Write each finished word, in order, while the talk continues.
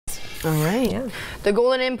All right. Yeah. The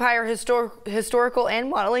Golden Empire Historical and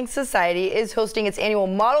Modeling Society is hosting its annual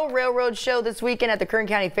Model Railroad Show this weekend at the Kern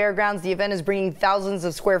County Fairgrounds. The event is bringing thousands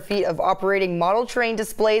of square feet of operating model train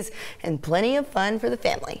displays and plenty of fun for the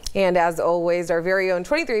family. And as always, our very own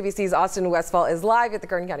 23 ABC's Austin Westfall is live at the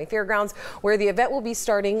Kern County Fairgrounds, where the event will be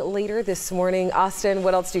starting later this morning. Austin,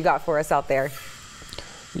 what else do you got for us out there?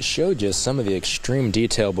 We showed you some of the extreme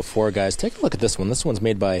detail before, guys. Take a look at this one. This one's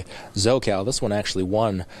made by ZoCal. This one actually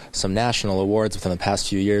won some national awards within the past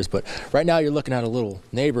few years. But right now you're looking at a little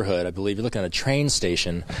neighborhood, I believe. You're looking at a train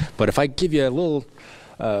station. But if I give you a little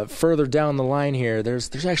further down the line here,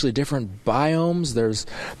 there's actually different biomes.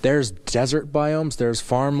 There's desert biomes. There's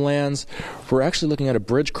farmlands. We're actually looking at a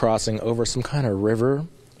bridge crossing over some kind of river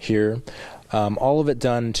here. All of it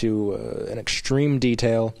done to an extreme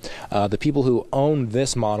detail. The people who own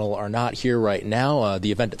this model are not here right now.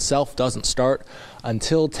 The event itself doesn't start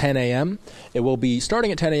until 10 a.m. It will be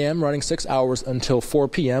starting at 10 a.m., running 6 hours until 4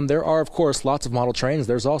 p.m. There are, of course, lots of model trains.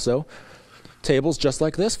 There's also tables just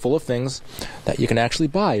like this full of things that you can actually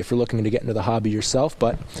buy if you're looking to get into the hobby yourself.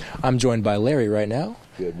 But I'm joined by Larry right now.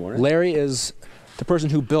 Good morning. Larry is the person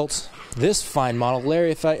who built this fine model.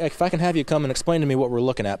 Larry, if I can have you come and explain to me what we're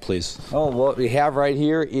looking at, please. Oh, what we have right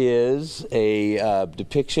here is a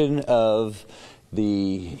depiction of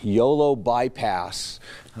the Yolo bypass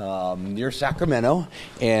near Sacramento,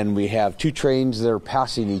 and we have two trains that are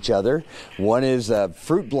passing each other. One is a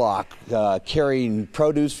fruit block carrying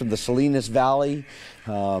produce from the Salinas Valley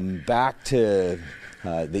back to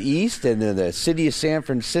the east, and then the city of San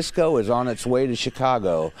Francisco is on its way to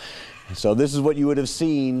Chicago. So this is what you would have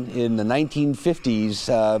seen in the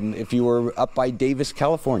 1950s if you were up by Davis,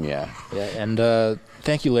 California. Yeah, and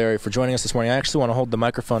thank you, Larry, for joining us this morning. I actually want to hold the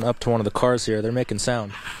microphone up to one of the cars here. They're making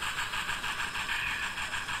sound.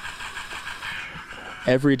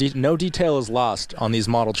 No detail is lost on these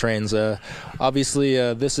model trains. Obviously,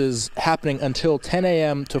 this is happening until 10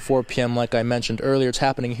 a.m. to 4 p.m. like I mentioned earlier. It's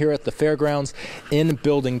happening here at the Fairgrounds in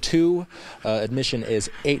Building 2. Admission is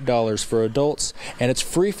 $8 for adults, and it's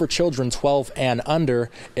free for children 12 and under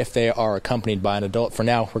if they are accompanied by an adult. For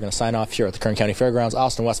now, we're going to sign off here at the Kern County Fairgrounds.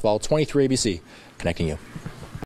 Austin Westfall, 23 ABC, connecting you.